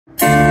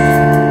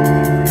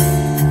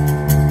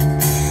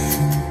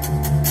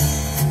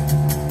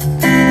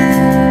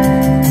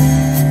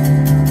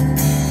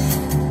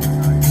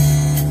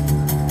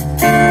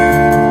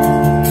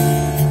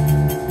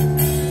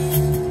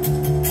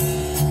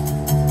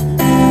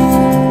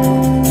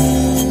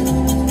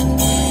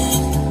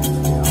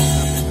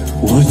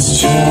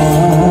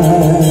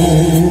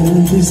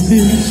child is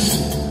this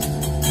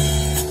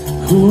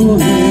who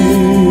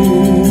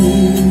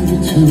lay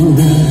to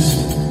rest,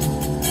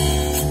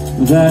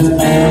 that I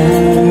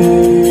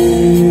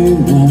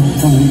might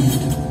find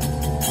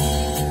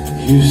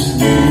you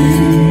sleeping?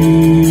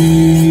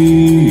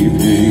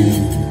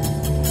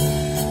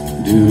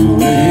 Do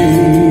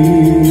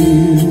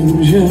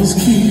angels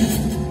keep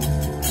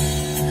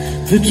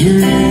the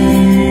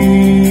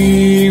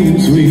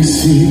dreams we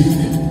seek,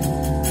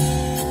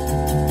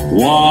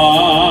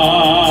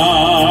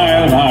 while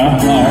our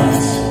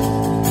hearts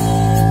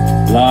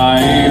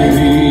lie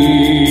beneath?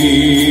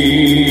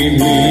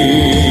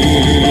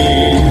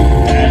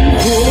 And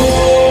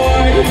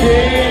void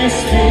this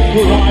be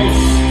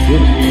Christ, the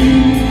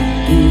King,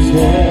 whose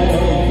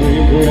every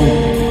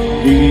breath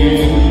the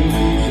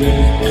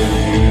angels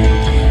bring.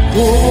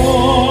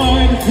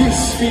 Void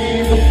this be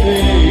the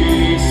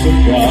face of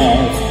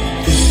God,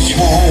 His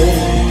child,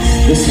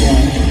 the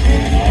Son,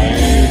 I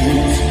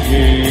once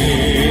carried.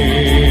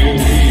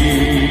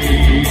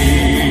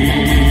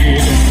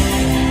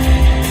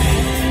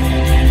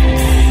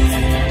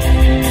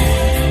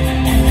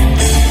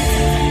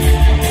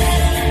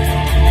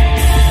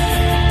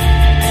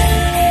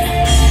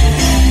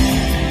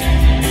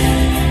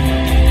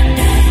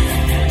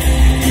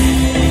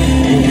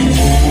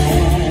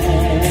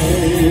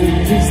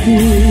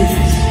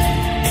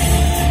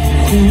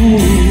 Who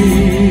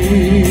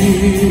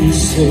is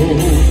so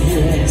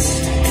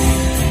blessed,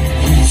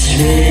 He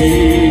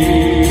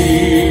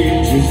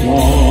changes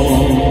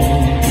all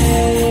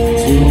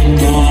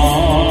tomorrows.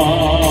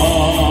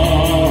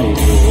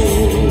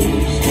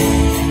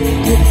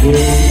 The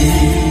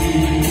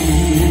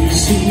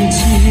breaks and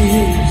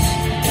tears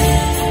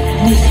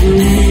of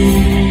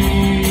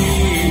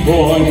 3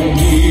 born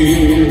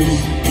years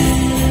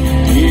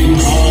in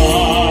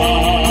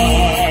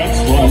hearts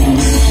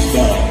once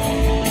stuck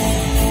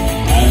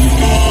and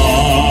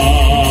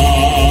hollow.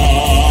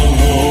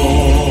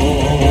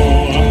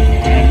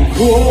 And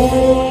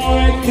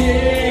void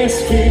this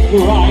be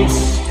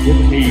Christ the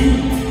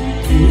King,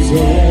 whose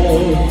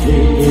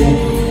every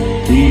breath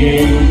the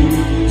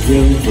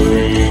angels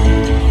bring.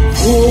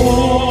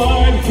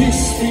 Void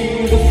this be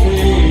the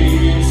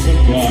face of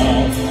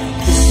God,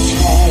 His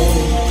child,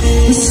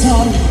 the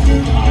Son,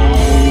 I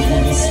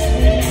once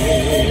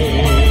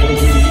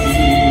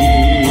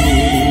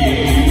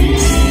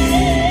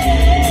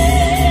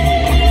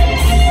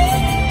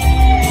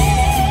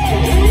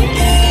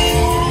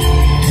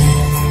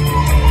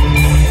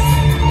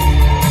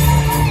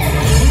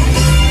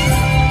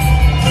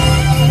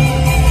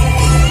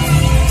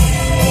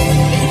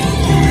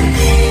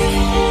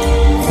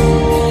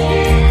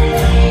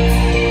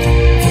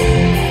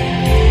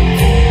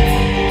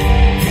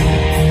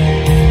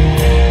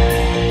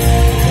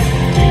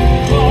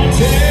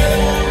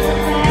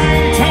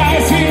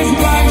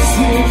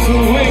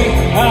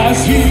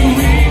as He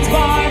reads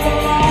by the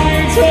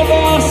light of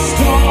a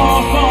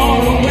star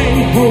far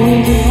away,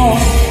 holding on,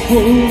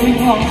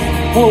 holding on,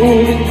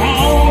 holding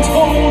out,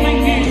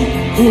 holding in.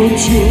 Could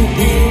you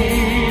be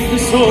the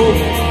soul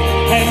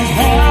and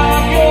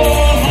have your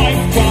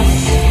life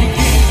just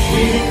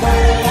begin? By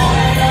the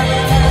light of the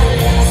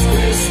last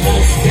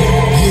Christmas day,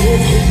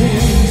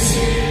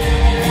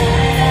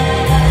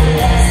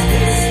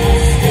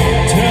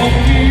 tell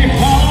me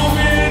how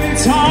many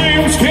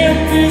times can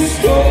this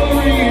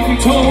story be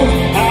told?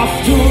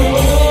 After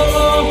all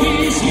of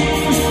these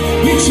years,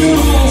 we should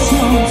all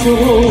sound so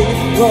old,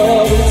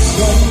 but it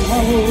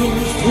somehow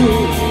rings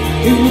through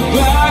in the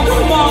back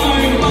of my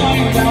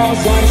mind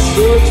as I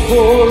search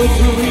for a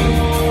dream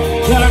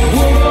that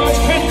words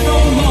can no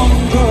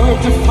longer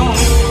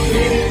define.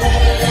 In the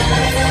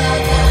light of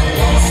the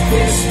last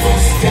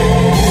Christmas day,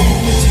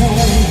 the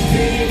time.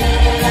 In the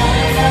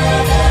light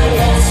of the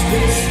last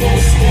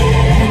Christmas day,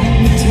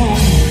 and the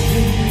time,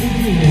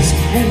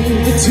 and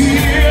the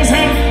tears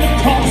and the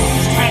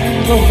cost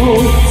and the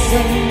hopes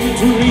and the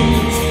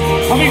dreams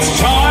of each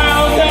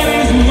child that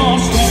is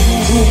lost,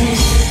 and the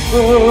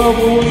whisper of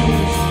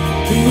wings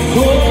in the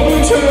cold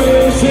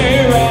winter's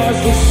air as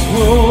the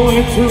snow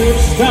it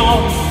drifts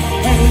down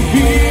and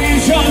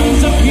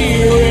visions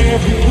appear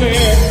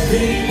everywhere.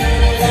 In the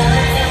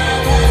light of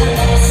the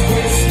last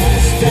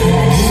Christmas day,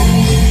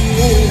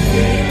 in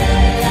the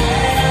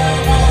light of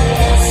the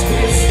last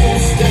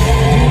Christmas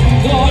day,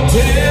 the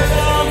dead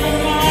of the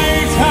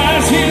night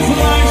as His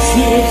life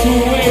slips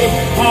away,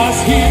 as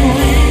He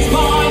reads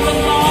by the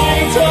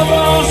light of a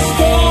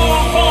star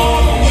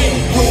far away,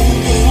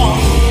 holding on,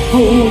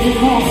 holding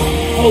on,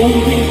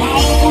 holding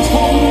out,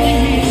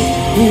 holding in.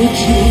 Would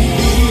you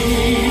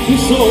be the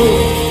soul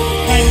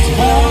and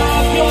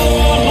have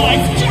your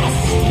life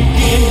just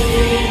begin?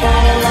 By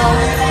the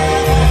light of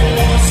the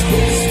last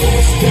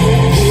Christmas day,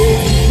 by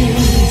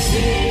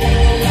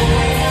the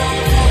light of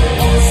the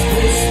last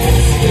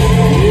Christmas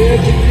day,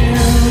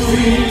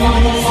 by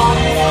the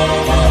light of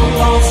the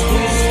last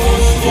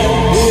Christmas day,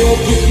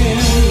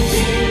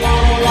 by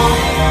the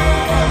light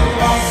of the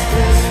last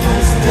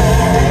Christmas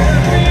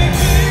day,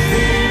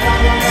 by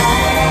the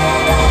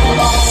light of the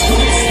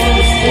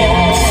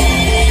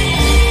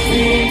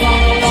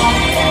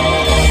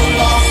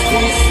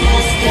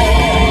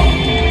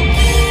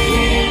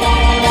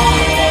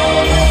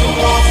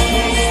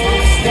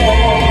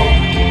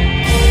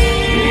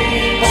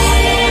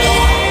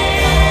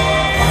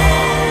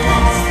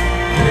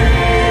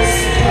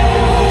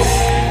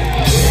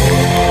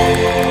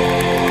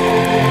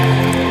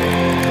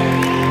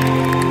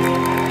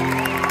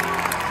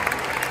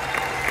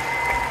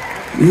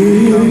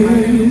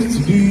It's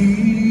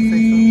been